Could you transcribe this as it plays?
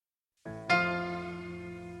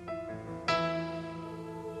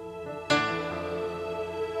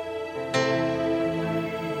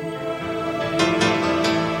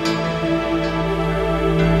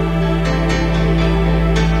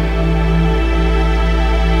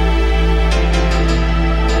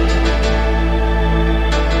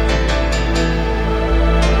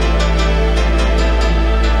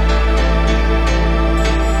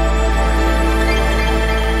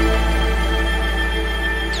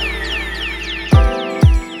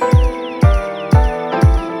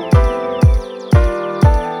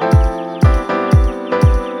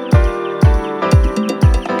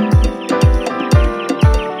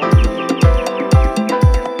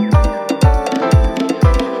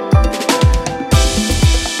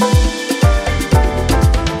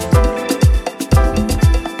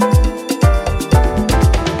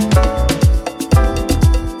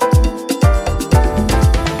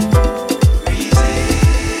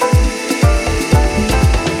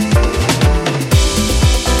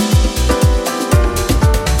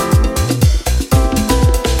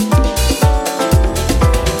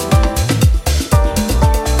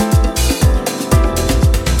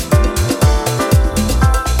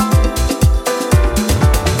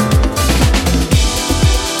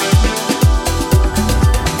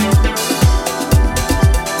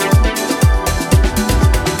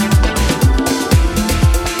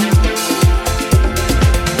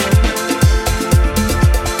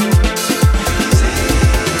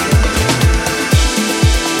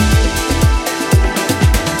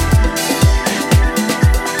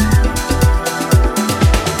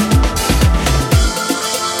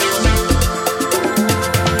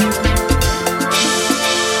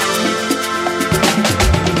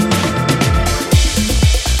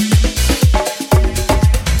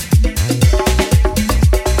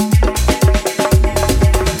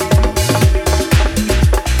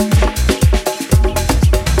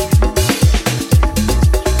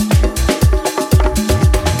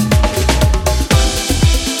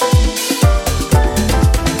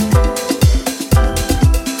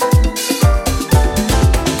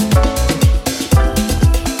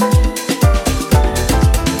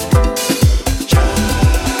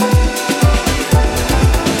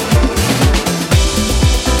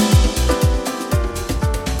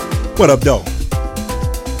What up, though?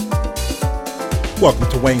 Welcome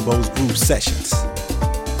to Phazed Groove Sessions.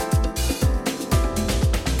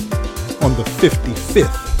 On the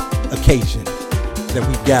 55th occasion that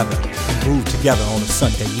we gather and groove together on a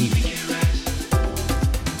Sunday evening.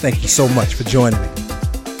 Thank you so much for joining me.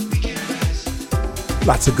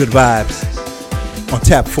 Lots of good vibes on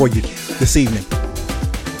tap for you this evening.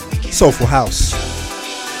 Soulful house,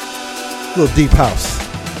 little deep house,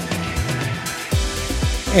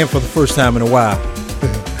 and for the first time in a while,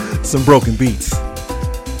 some broken beats.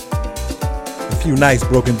 A few nice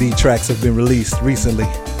broken beat tracks have been released recently.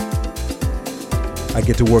 I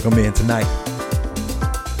get to work them in tonight.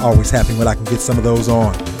 Always happy when I can get some of those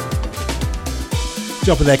on.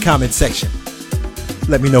 Jump in that comment section.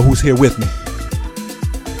 Let me know who's here with me.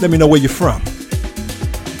 Let me know where you're from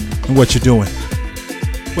and what you're doing.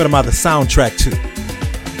 What am I the soundtrack to?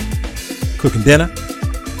 Cooking dinner?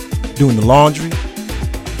 Doing the laundry?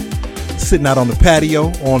 Sitting out on the patio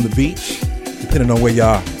or on the beach? Depending on where you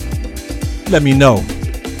are. Let me know.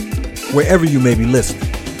 Wherever you may be listening.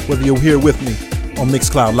 Whether you're here with me on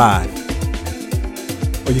Mixcloud Live,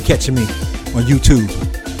 or you're catching me on YouTube,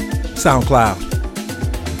 SoundCloud,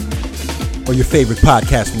 or your favorite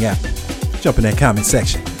podcasting app. Jump in that comment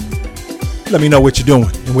section. Let me know what you're doing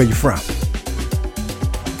and where you're from.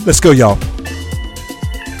 Let's go, y'all.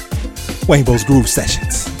 Phazed Groove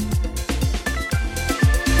Sessions.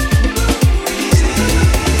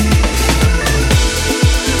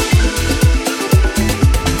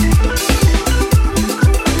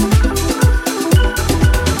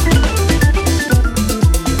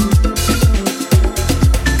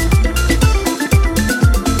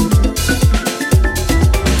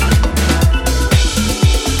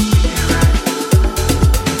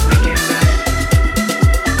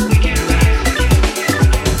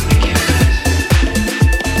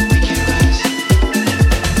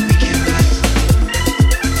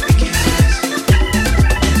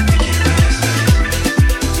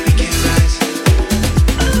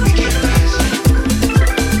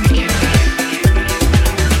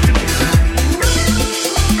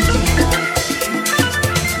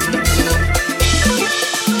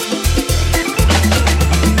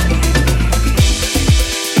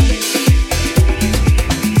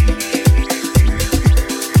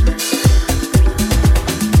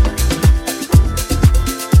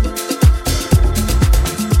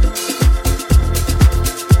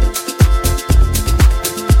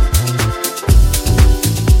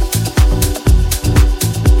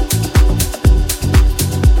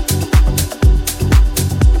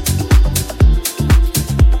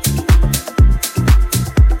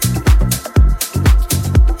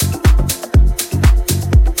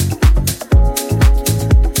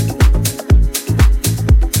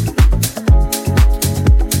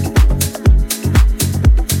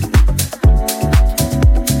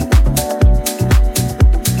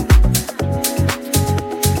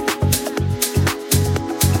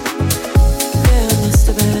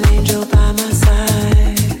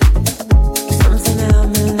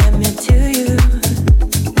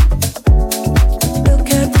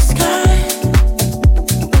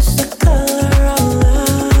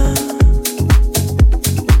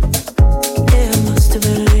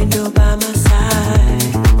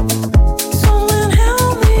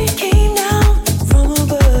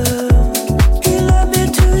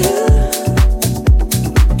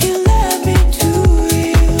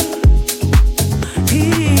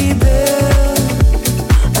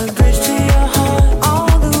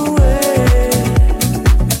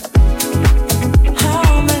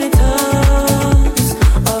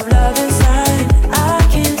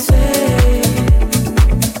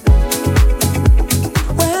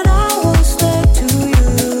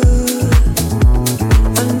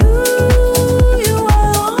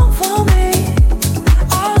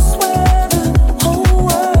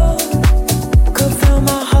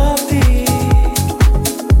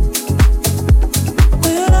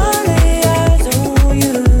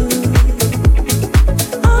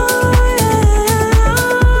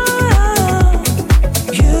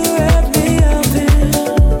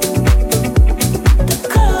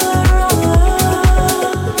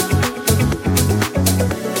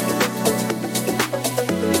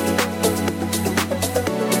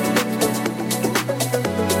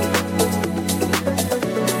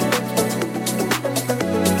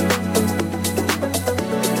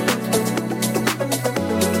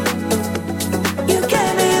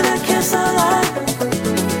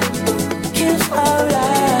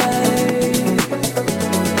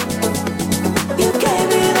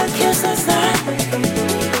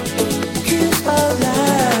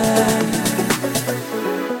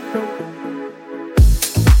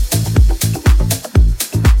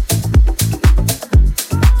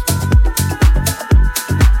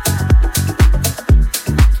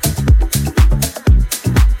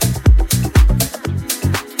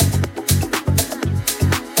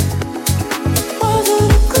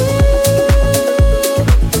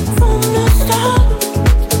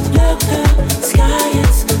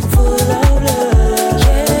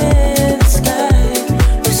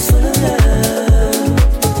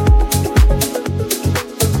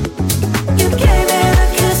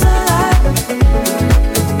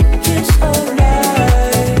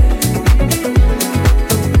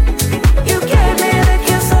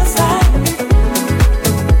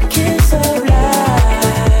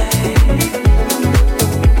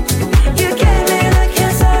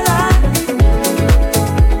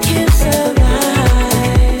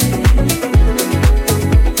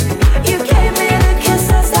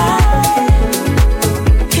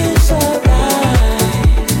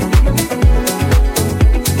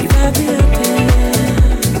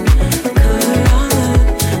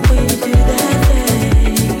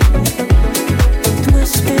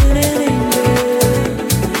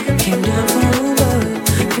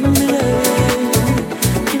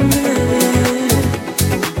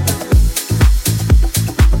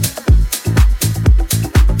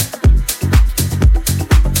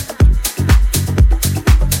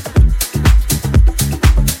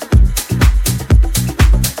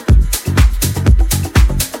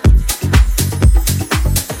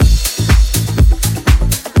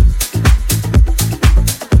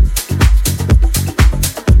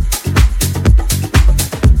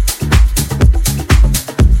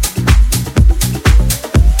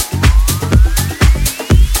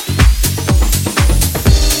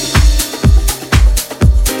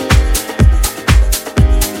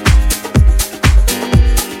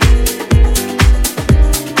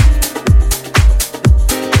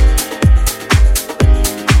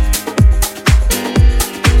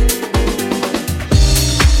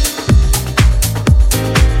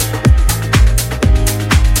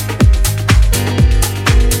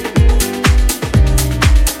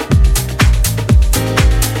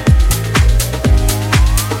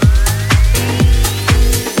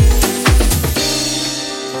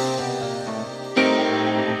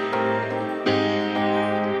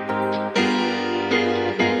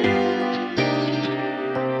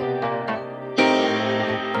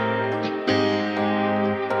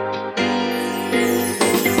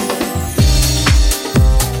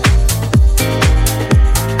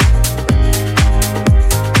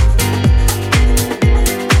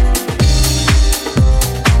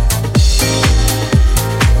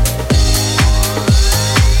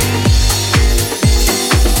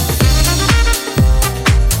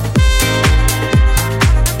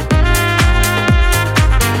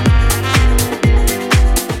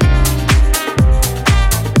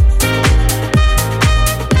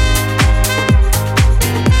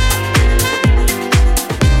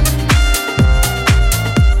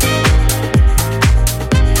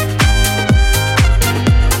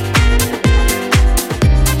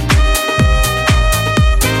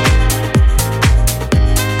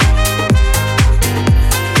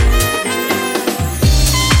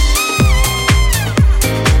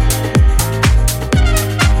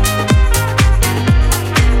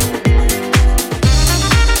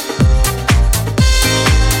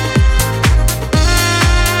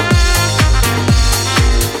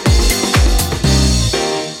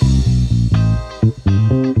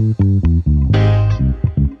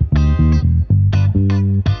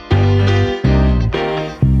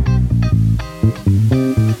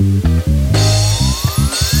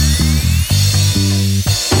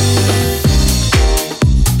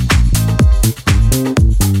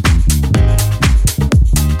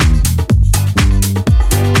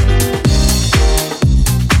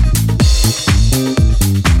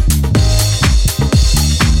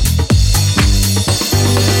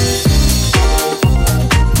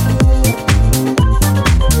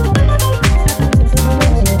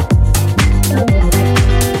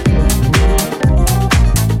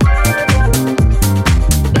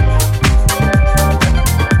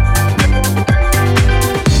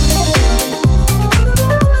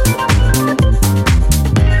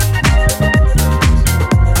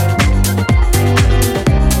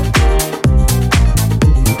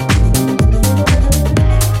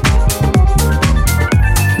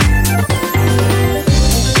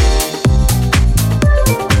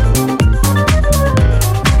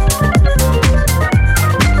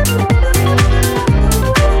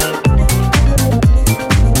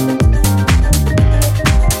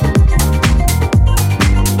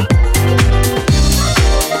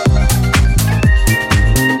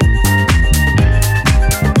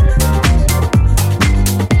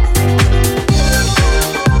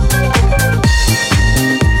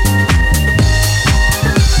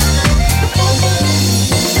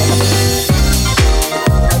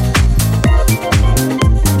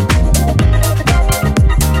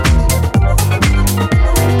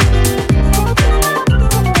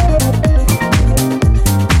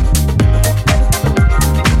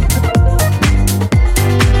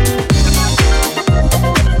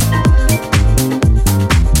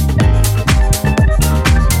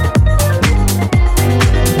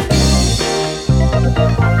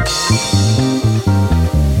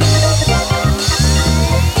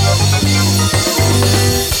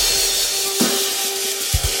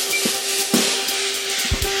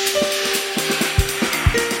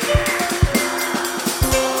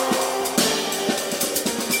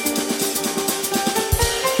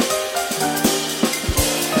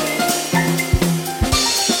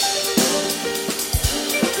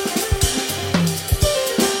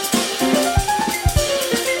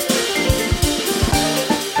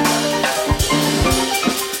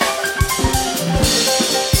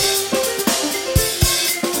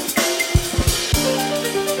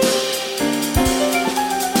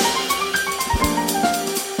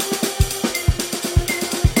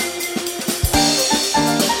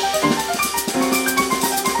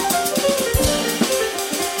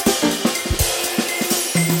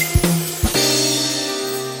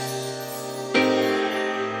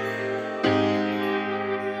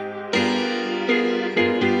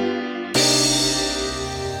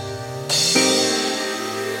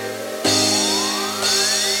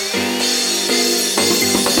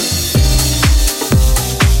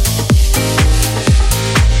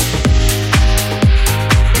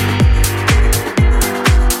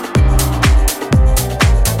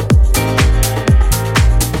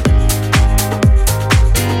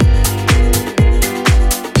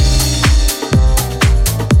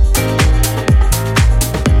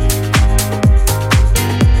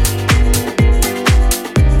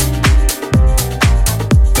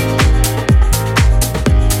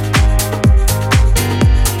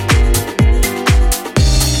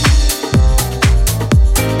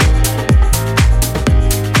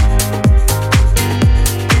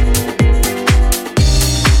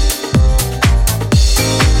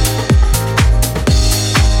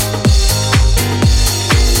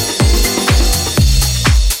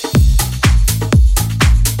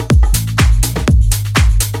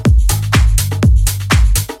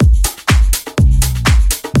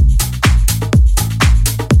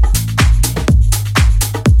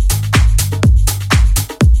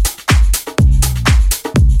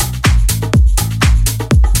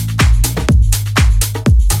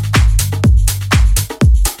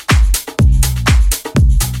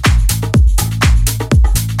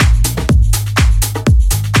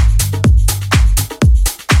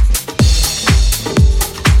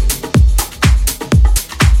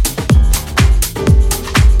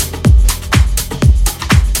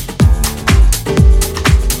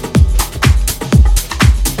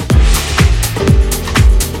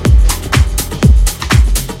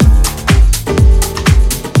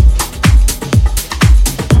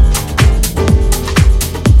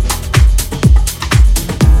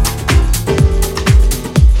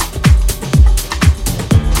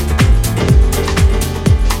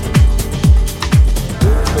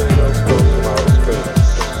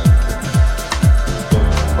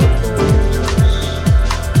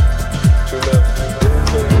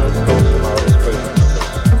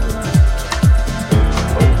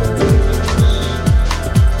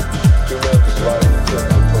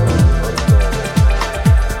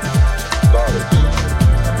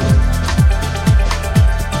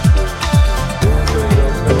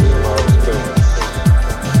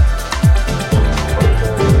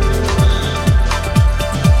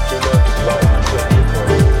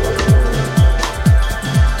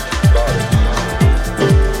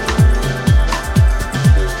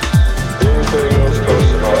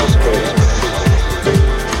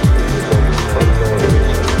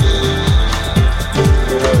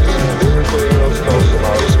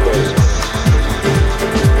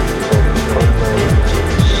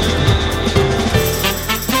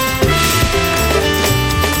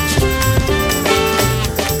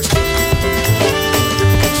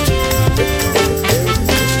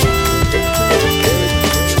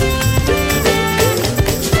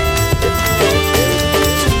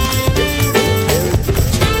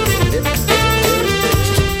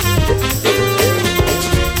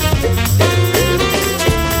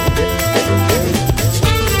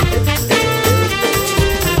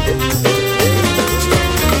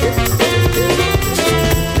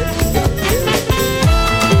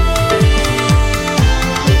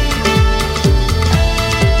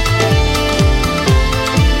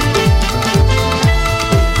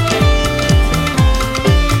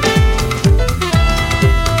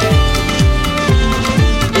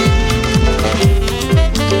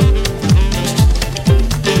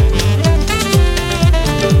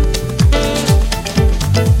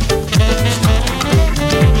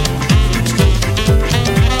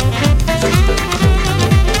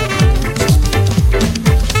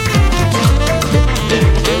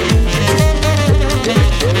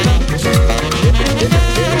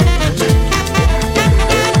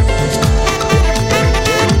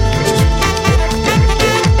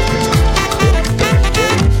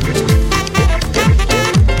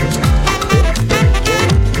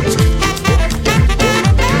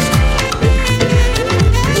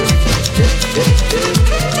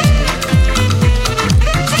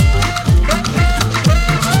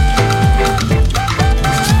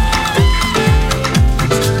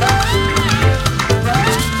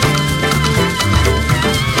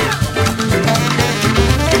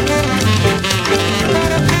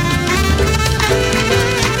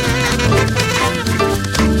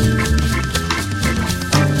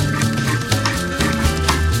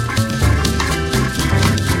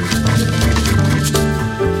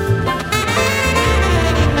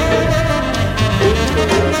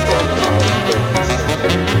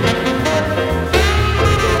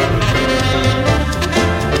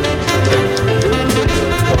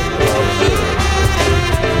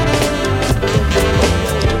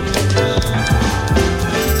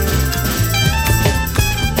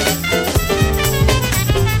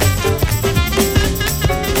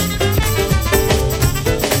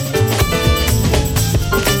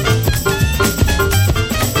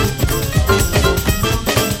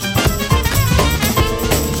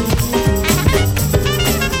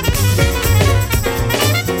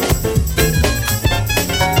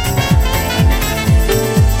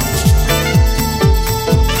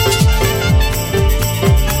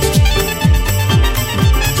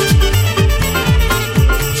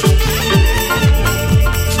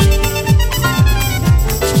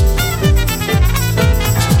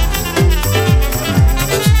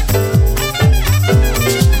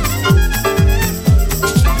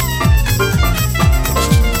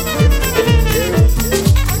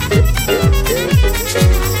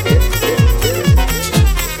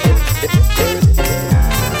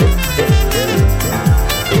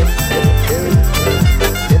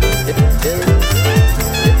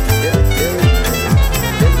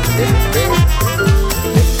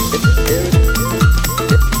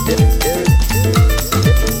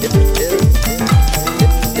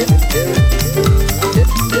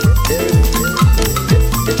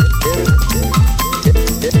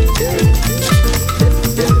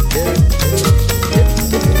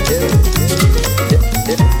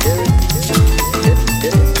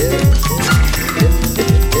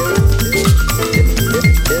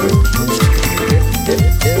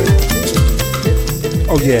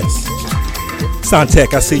 yes.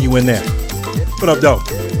 Sontech, I see you in there. What up, though?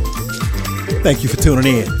 Thank you for tuning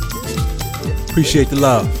in. Appreciate the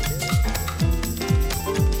love.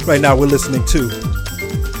 Right now we're listening to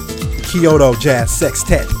the Kyoto Jazz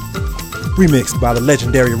Sextet, remixed by the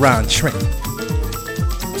legendary Trent.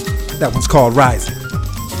 That one's called Rising.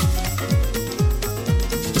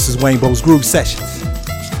 This is Phazed Groove Sessions.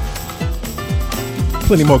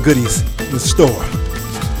 Plenty more goodies in the store,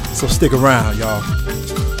 so stick around, y'all.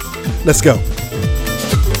 Let's go.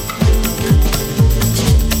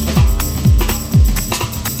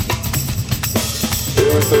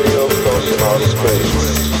 Everything else comes from outer space,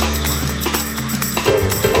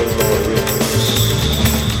 from unknown regions.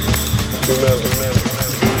 Remember.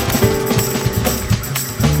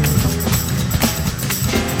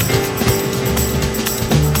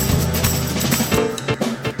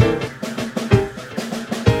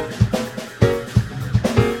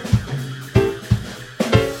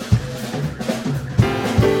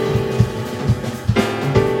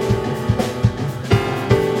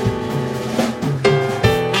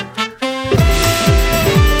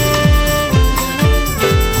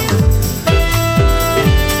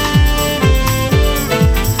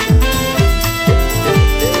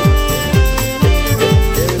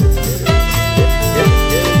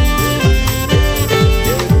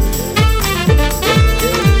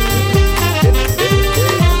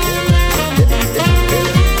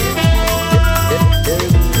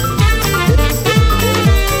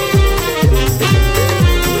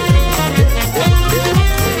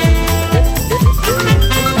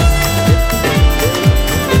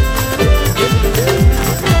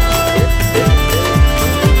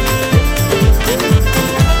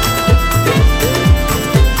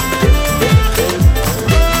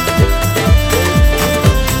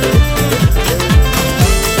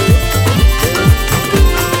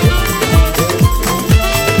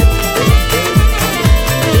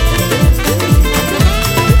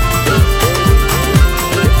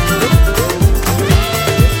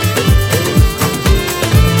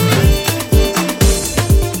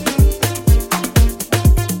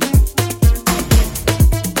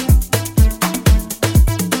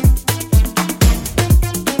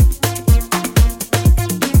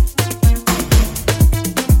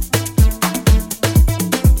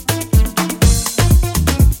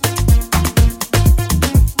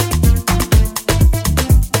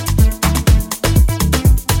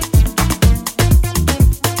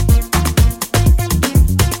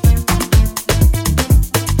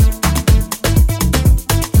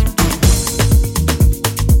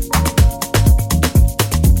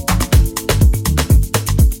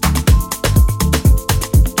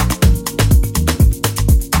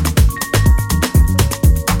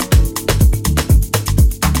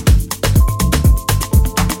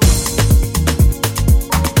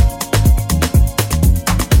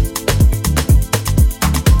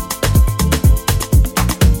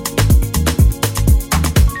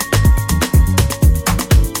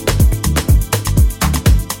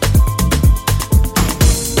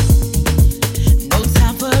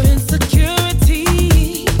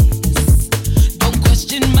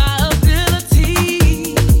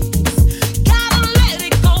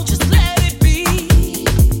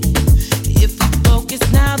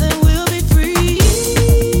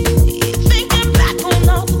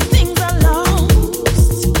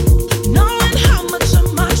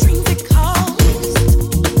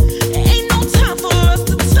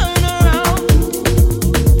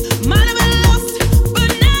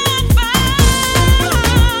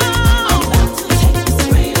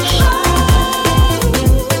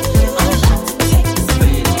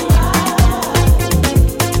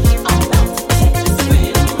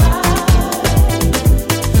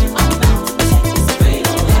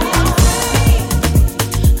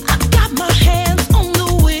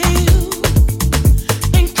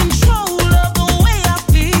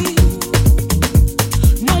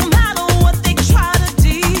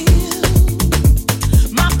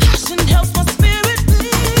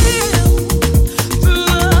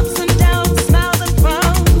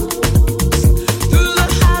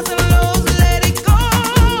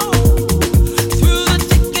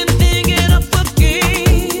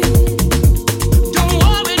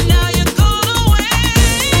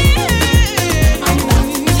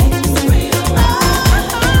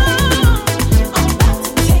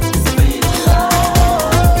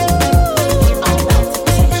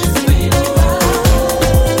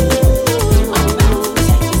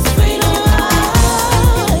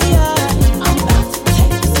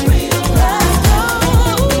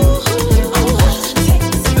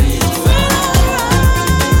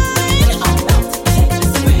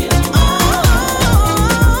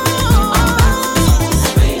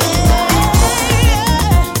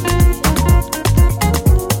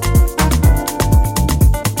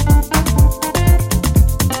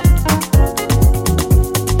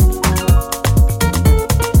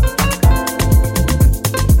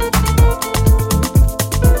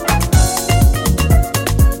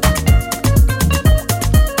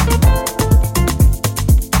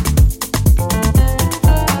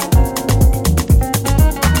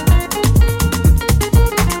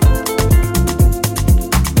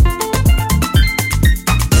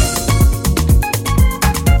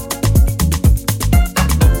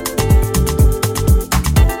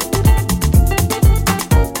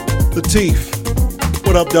 Teeth.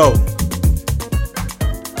 What up, though?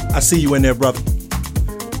 I see you in there, brother.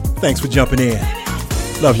 Thanks for jumping in.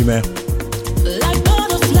 Love you, man.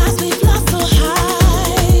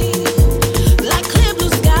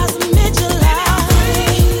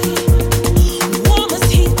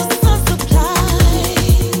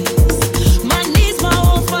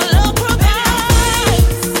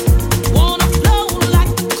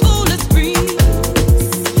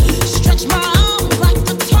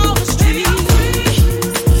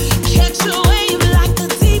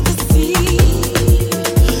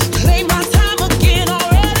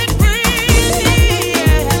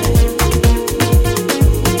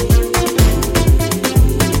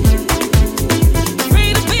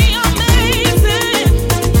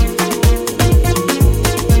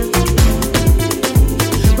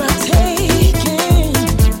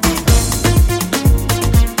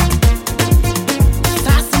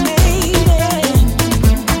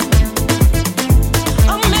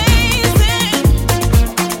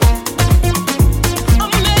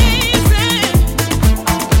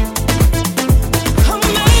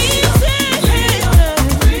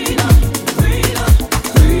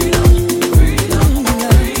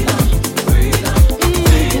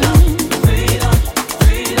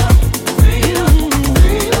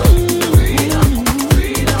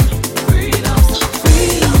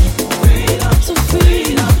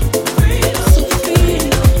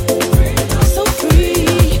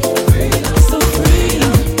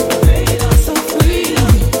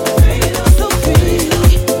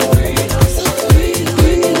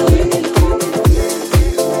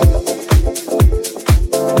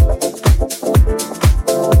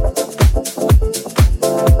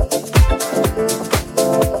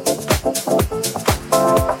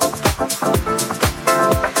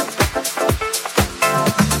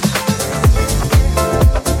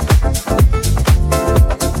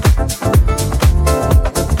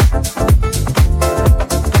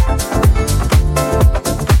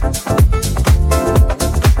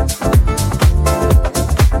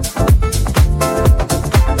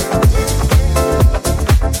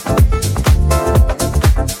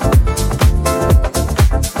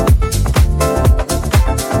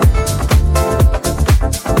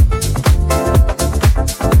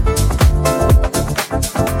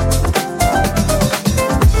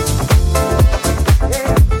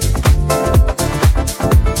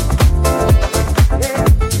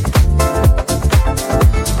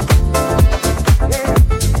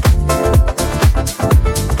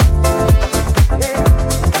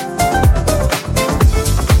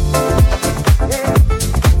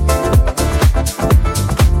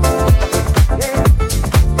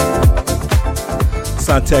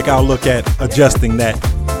 Tech, I'll look at adjusting that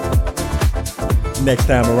next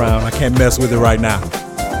time around. I can't mess with it right now.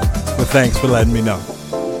 But thanks for letting me know.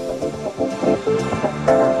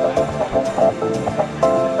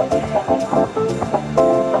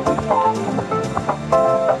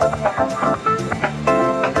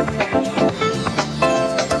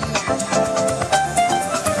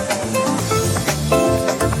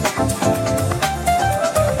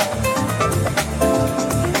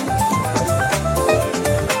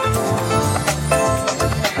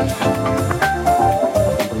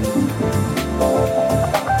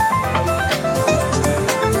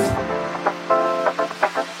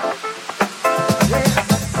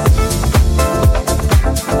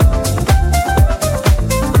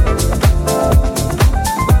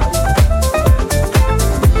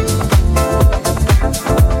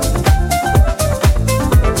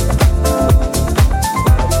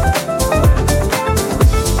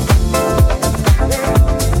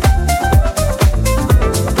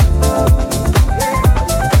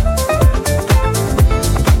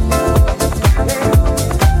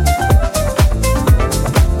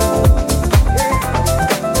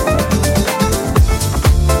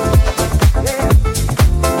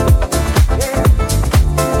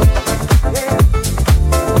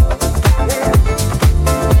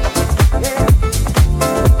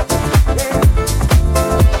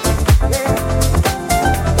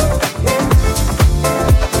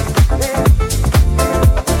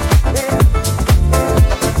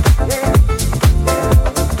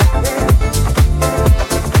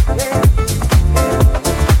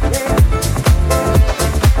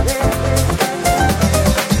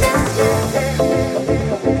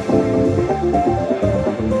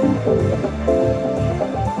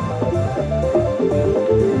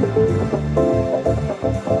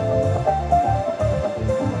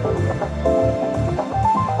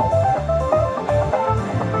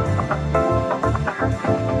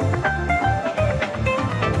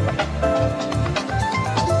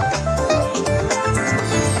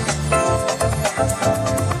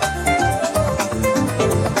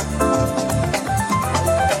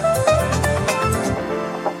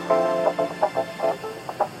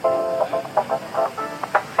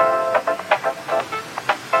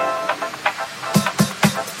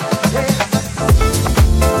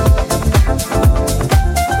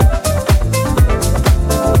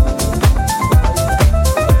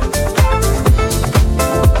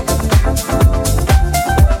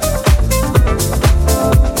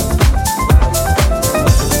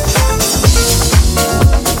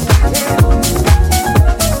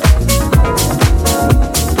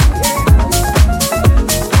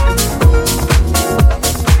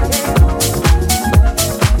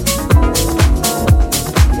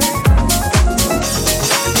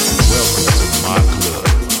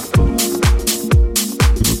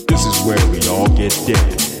 where we all get down.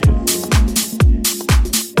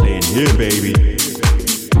 Playing here, baby.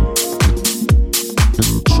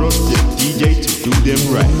 Trust the DJ to do them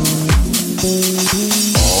right.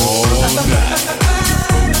 All night.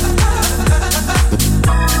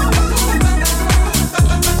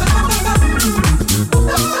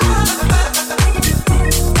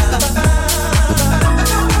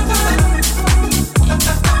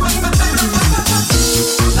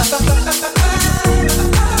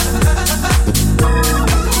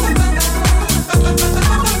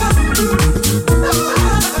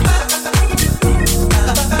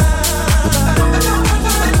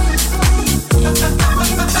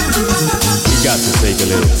 Take a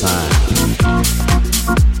little time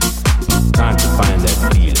to find that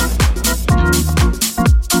feeling.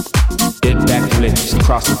 Dead backflips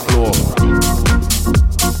across the floor.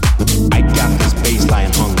 I got this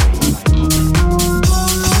bassline hungry.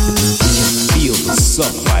 You can feel the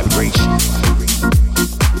sub vibration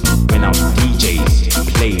when our DJs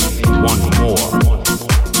play one more.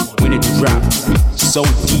 When it drops so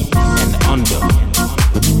deep and under,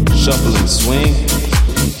 shuffle and swing.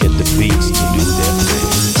 Get the beats to do their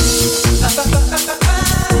thing.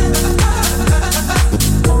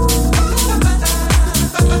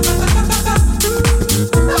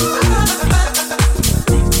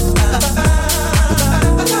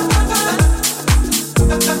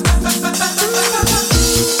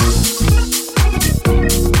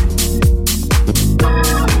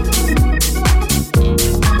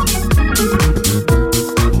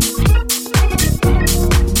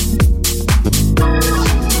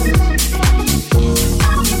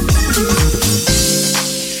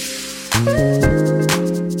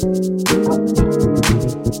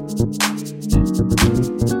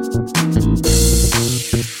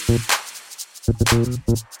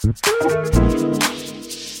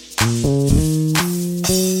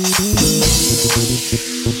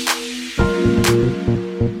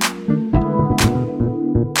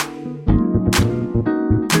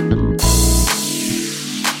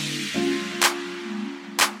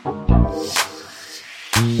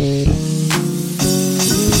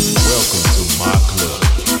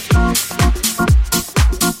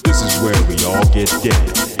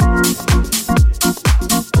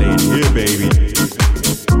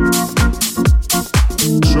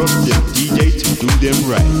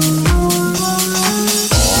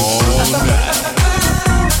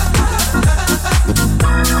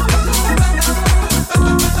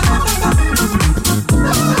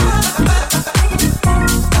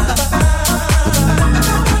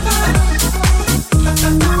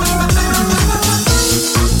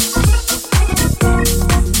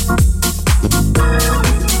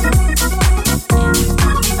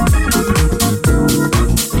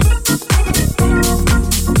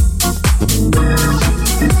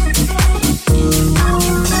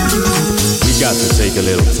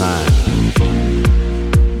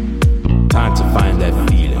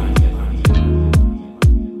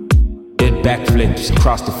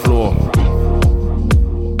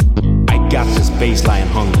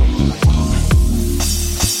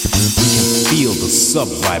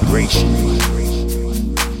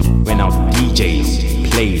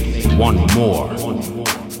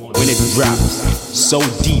 So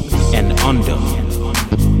deep and under,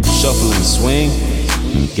 shuffle and swing,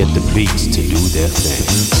 get the beats to do their thing.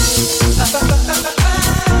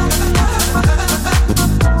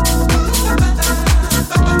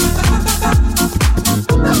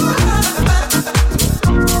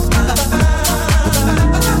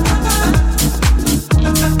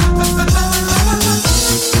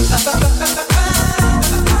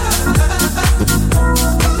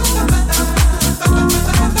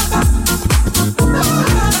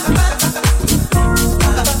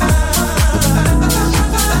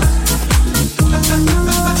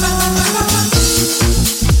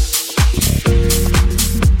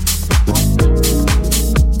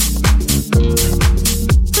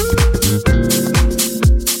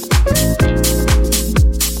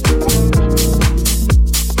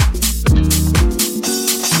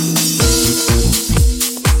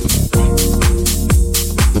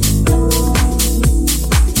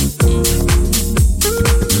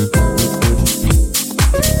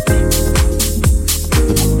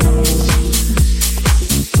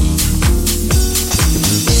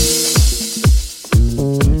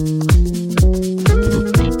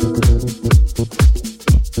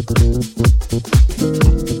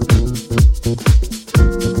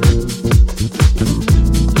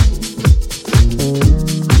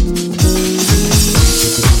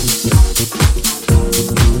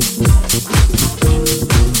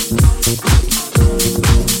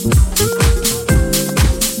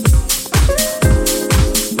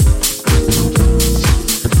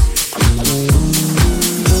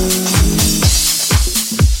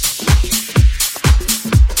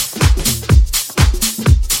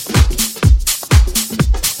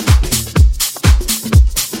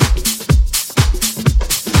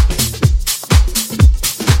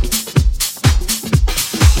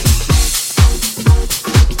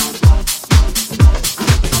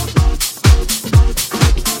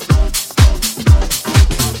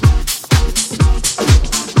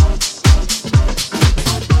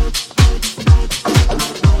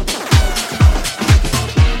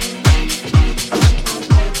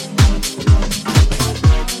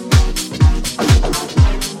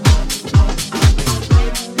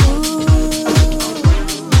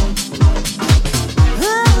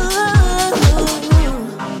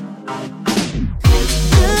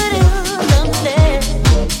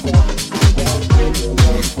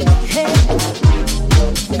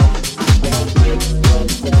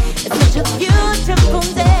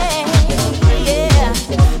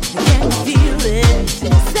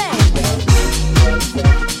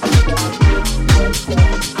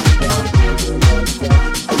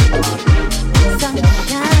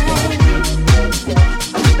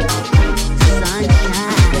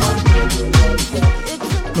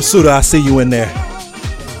 Suda, I see you in there.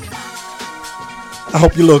 I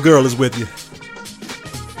hope your little girl is with you.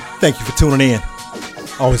 Thank you for tuning in.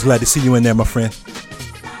 Always glad to see you in there, my friend.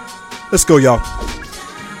 Let's go, y'all.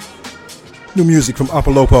 New music from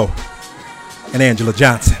Opolopo and Angela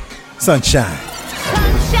Johnson. Sunshine.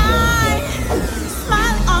 Sunshine,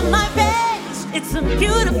 smile on my face. It's a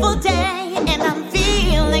beautiful day and I'm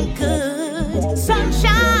feeling good.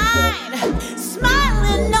 Sunshine,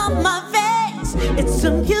 smiling on my face. It's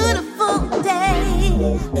a beautiful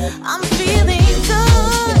day. I'm feeling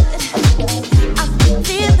good. I'm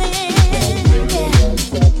feeling, yeah.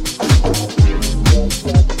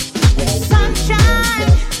 Sunshine,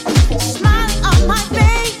 smile on my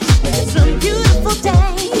face. It's a beautiful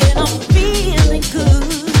day and I'm feeling good.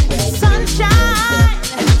 Sunshine,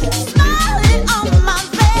 smiling on my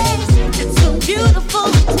face. It's a beautiful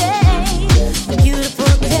day,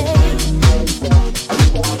 beautiful day.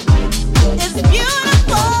 It's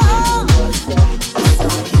beautiful.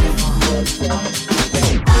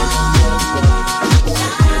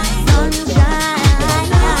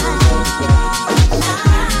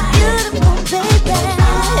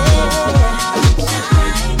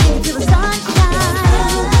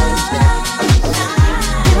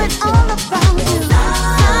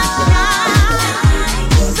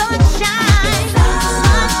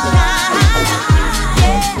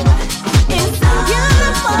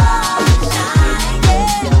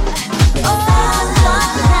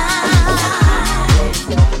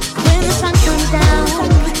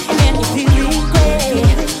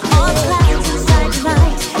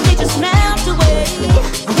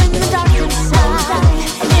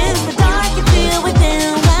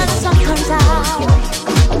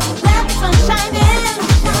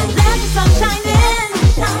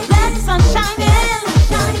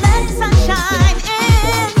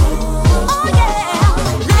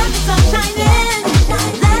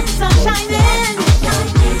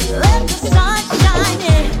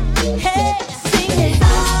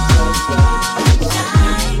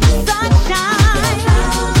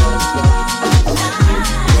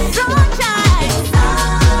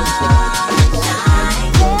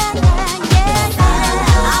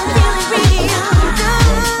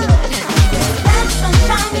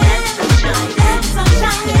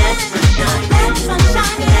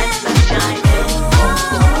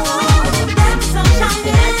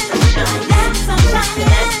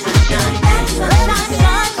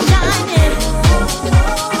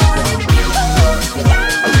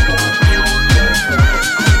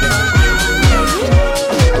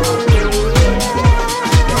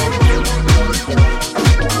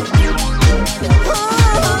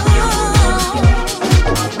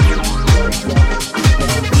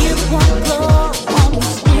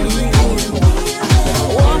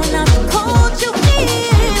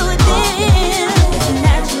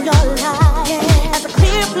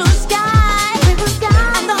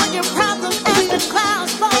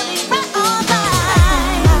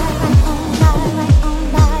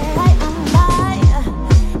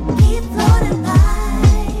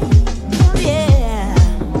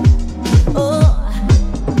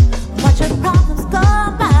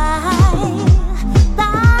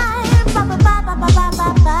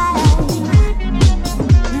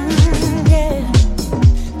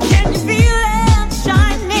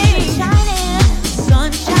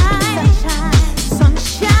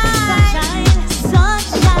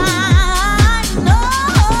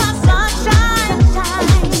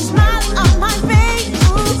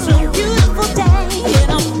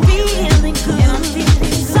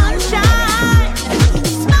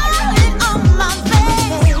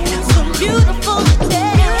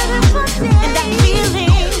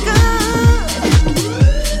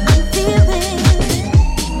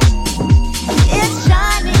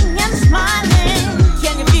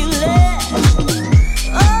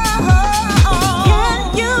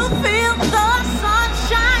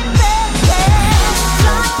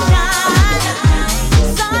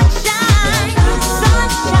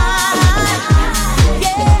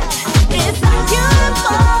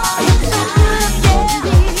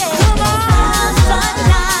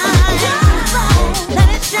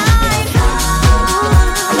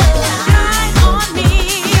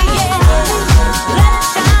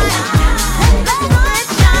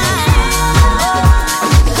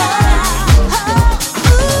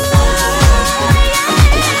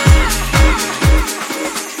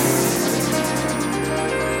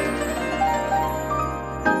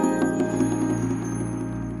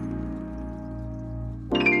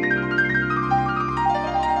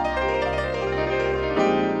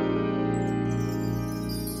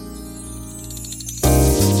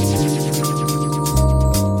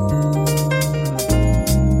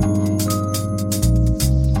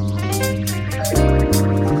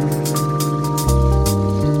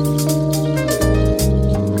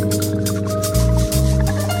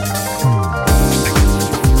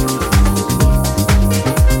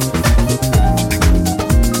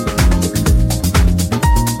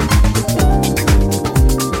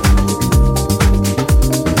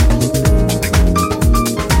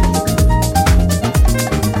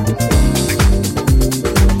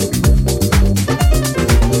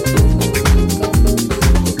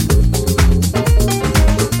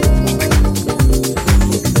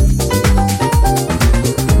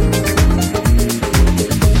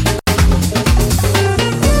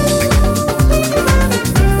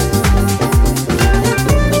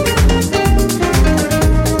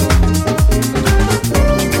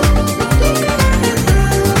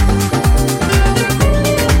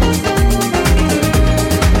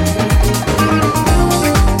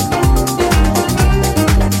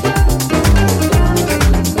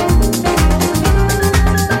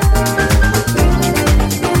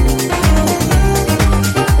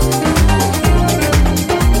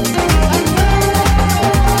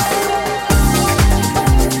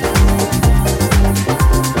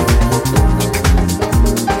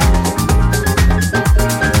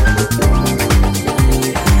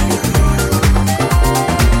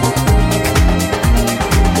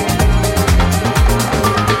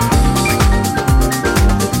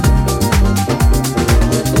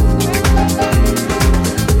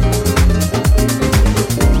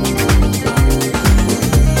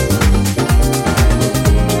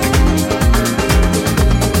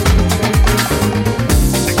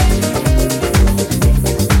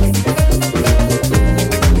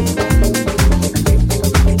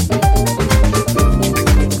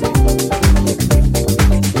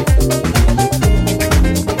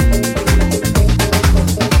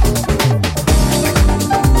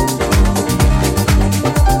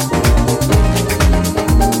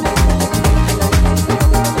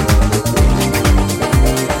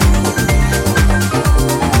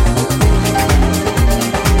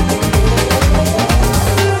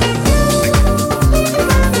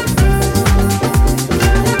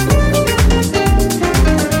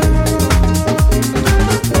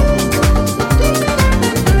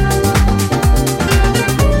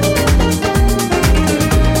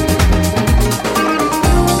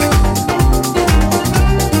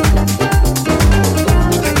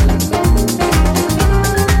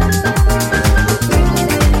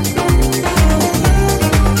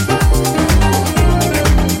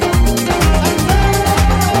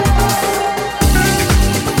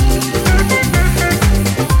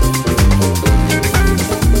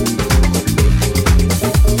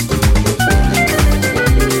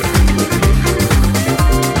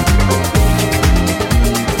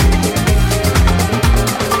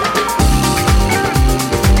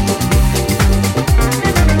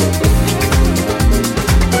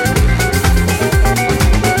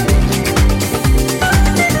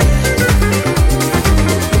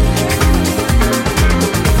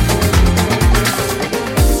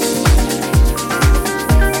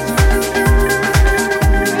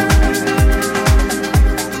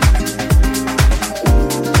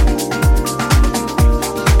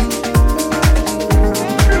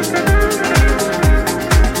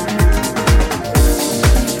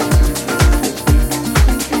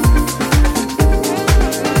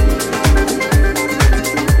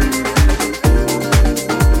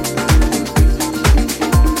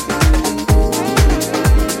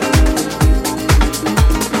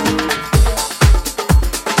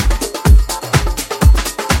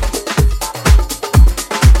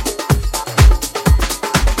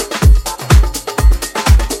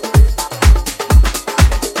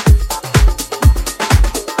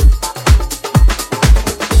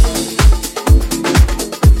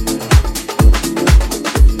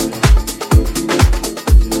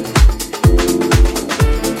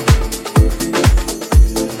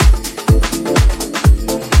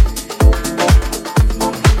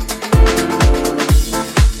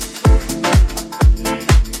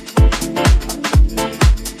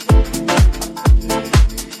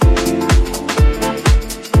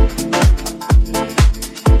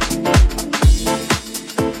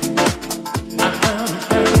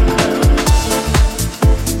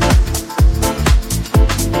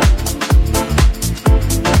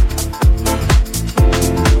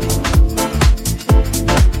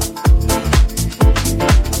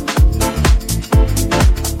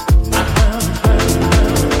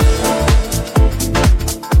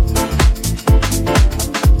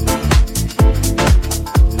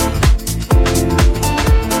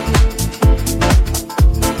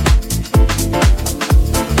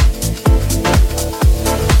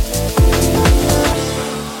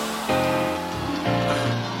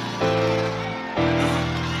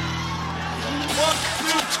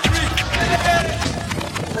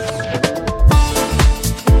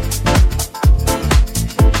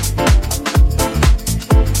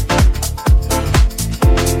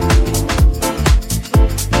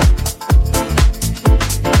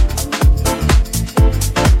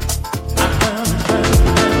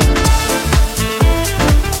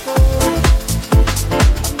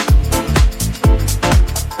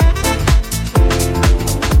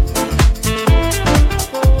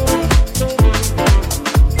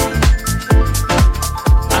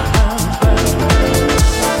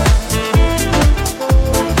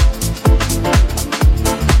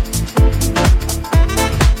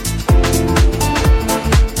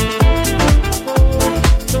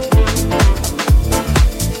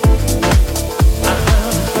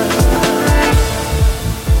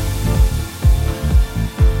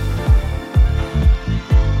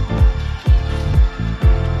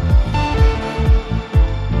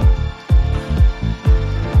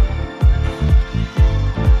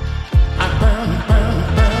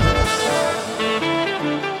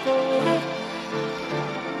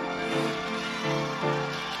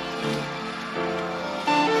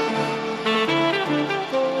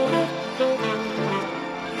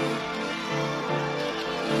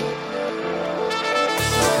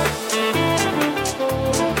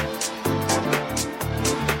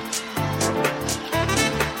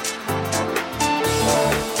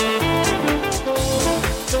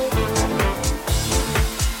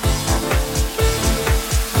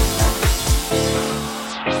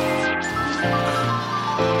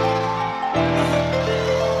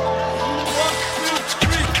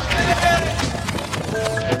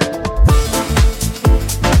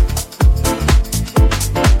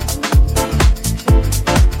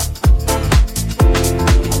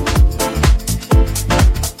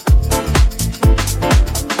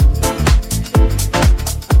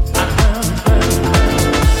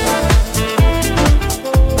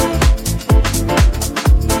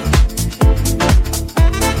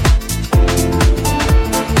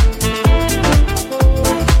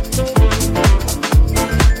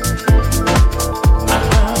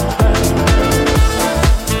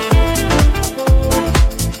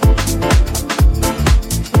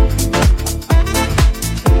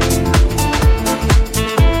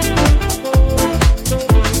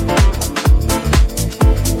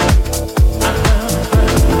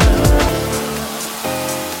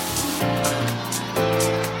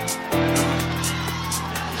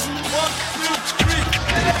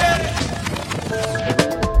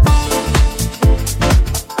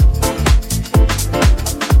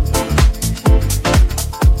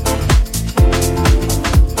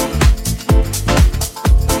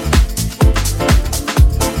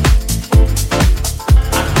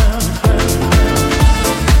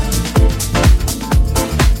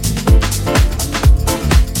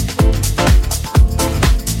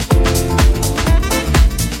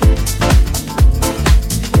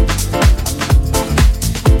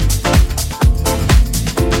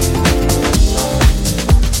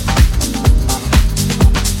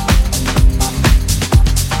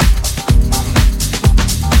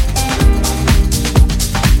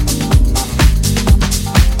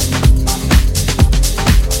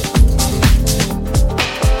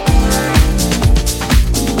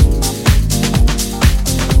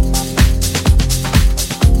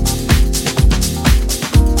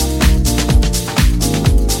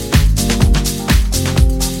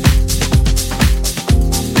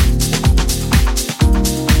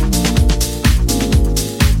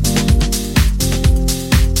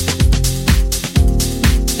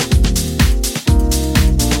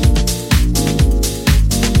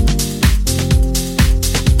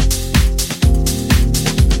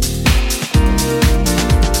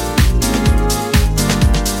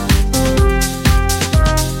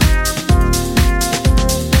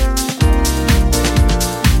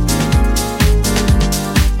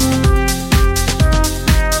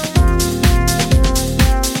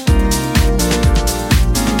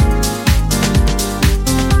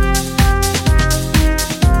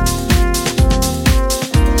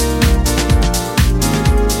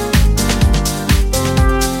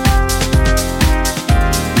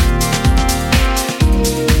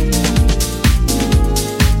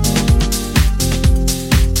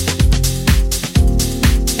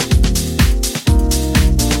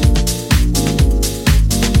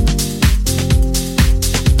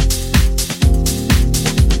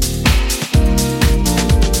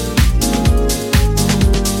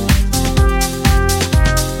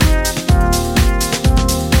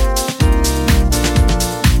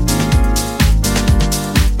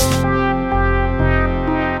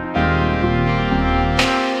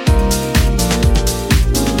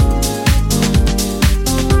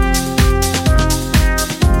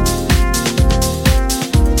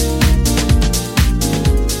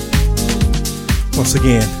 once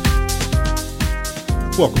again.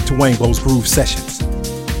 Welcome to Phazed Groove Sessions.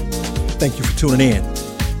 Thank you for tuning in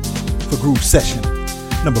for Groove Session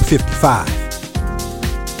number 55.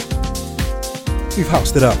 We've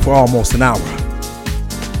housed it up for almost an hour.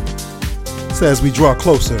 So as we draw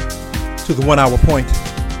closer to the 1 hour point,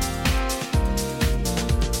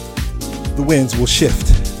 the winds will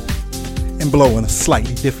shift and blow in a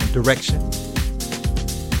slightly different direction.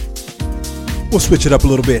 We'll switch it up a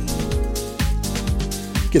little bit,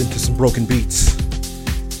 get into some broken beats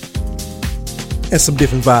and some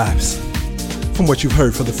different vibes from what you've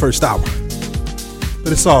heard for the first hour.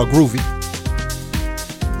 But it's all groovy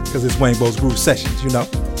because it's Phazed Groove Sessions, you know.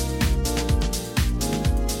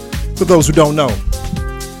 For those who don't know,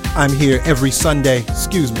 I'm here every second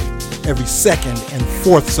and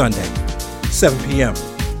fourth Sunday, 7 p.m.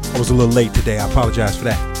 I was a little late today, I apologize for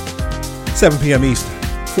that. 7 p.m. Eastern,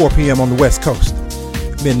 4 p.m. on the West Coast,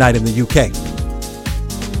 midnight in the UK.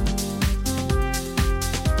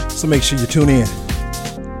 So make sure you tune in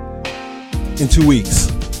 2 weeks.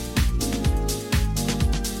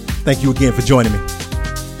 Thank you again for joining me.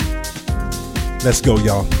 Let's go,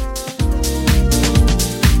 y'all.